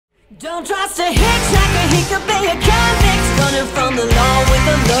Don't trust a hitchhiker, he could be a convict running from the law with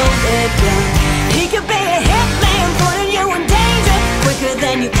a loaded gun. He could be a hitman putting you in danger quicker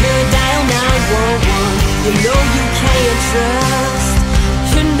than you could dial 911. You know you can't trust,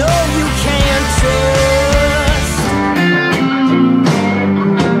 you know you can't trust.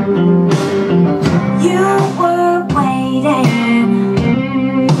 You were waiting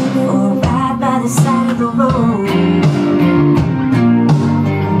for a ride by the side of the road.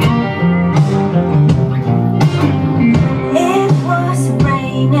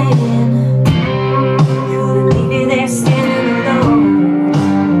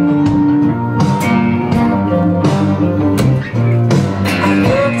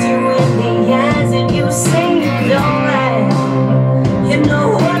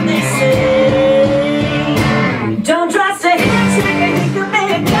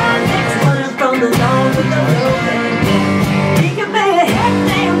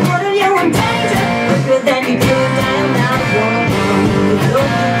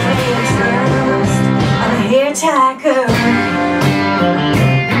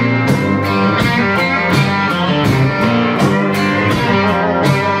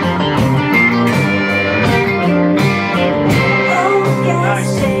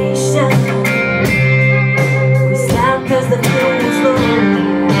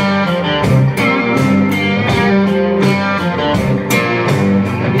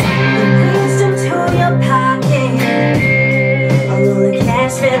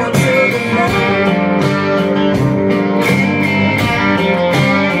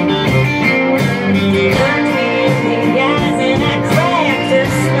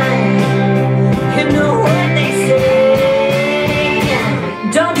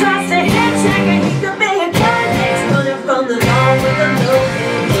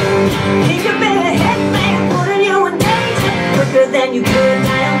 Then you could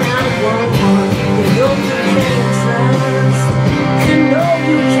dial 911. You know you can't trust, you know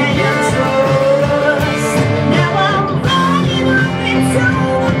you can't trust. Now I'm running up into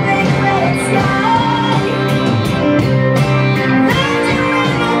the big red sky, landing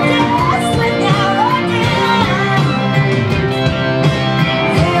in the dust without a gun.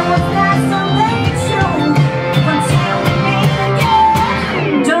 There was not some angel until we meet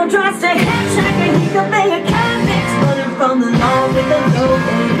again. Don't trust a hitchhiker, he could be a convict running from the law.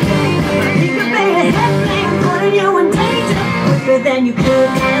 He could be a hitman putting you in danger quicker than you could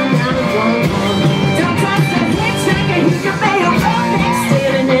dial 911. Don't trust a hitchhiker, he could be a roughneck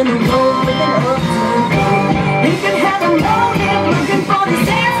standing in the road with an upturned gun. He could have a motive looking for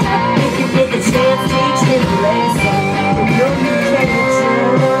disaster. He could get the chance to teach him a lesson. But no, you can't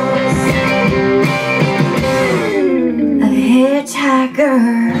trust a hitchhiker.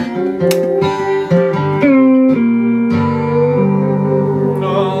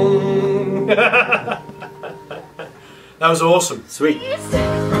 That was awesome. Sweet.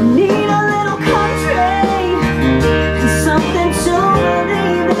 I need a little country and something to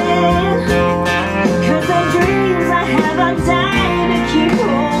believe in, 'cause the dreams I have are dying to keep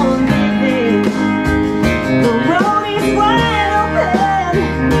on living. The road is wide open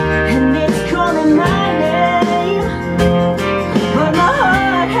and it's calling my name, but my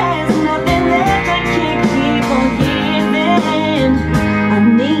heart has nothing left. I can't keep on giving. I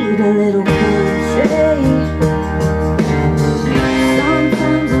need a little country.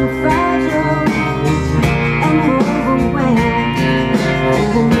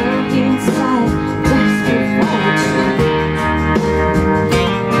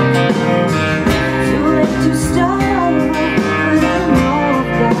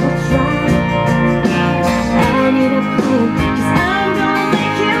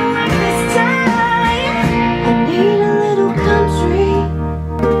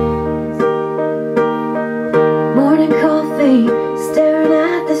 Staring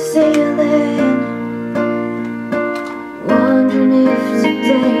at the ceiling, wondering if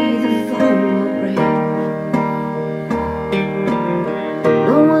today the phone will ring.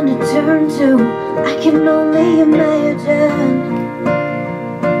 No one to turn to, I can only imagine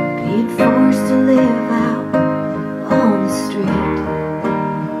being forced to live out on the street.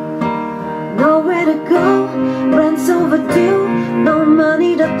 Nowhere to go, rent's overdue, no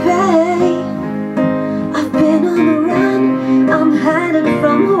money to pay. I've been on the run, I'm hiding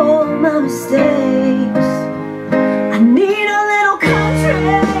from all my mistakes. I need a little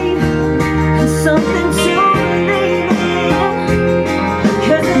country and something to believe in,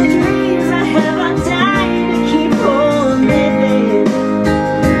 'cause the dreams I have are dying to keep on living.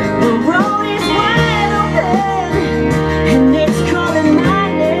 The road is wide open and it's calling my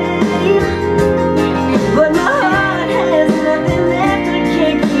name, but my heart has nothing left. I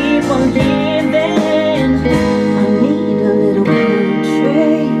can't keep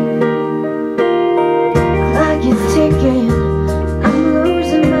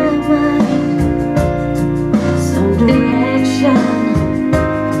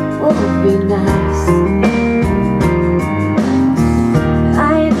be nice. I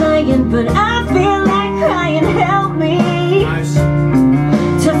ain't lying, but I feel like crying. Help me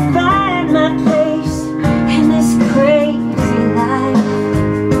to find my place in this crazy life.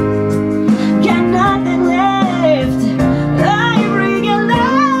 Got nothing left, I realize.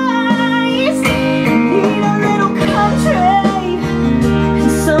 Need a little country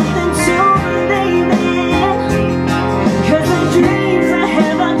and something to believe in, 'cause the dreams I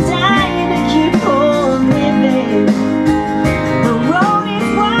have are dying to keep on living. The road is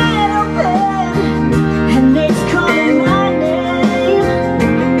wide open and it's calling my name,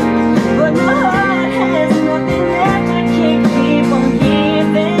 but my heart has nothing left. I can't keep on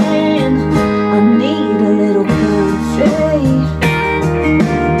giving. I need a little country.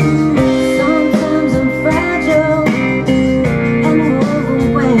 Sometimes I'm fragile and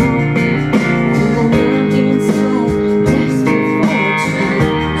overwhelmed, feeling empty inside, desperate for a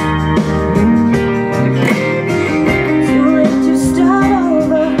change. Too late to start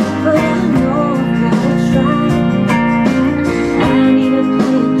over, but I know I've gotta try. I need a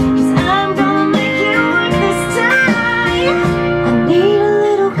plan, 'cause I'm gonna make it work this time. I need a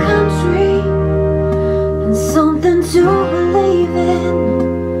little country and something to believe in,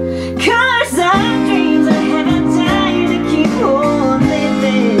 'cause our dreams I haven't died to keep on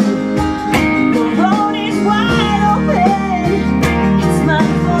living. The road is wide open, it's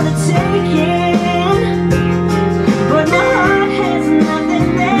mine for the taking, but my heart has nothing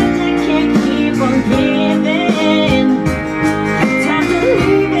left. I can't keep on giving. Time to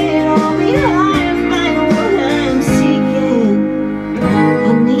leave it all behind, find what I'm seeking.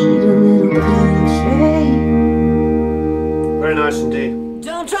 I need a little country. Very nice indeed.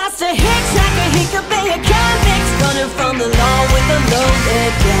 Don't trust a hitchhiker, he could be a convict running from the law with a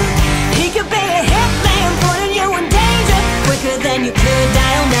loaded gun. He could be a hitman putting you in danger quicker than you could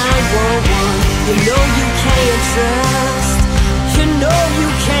dial 911. You know you can't trust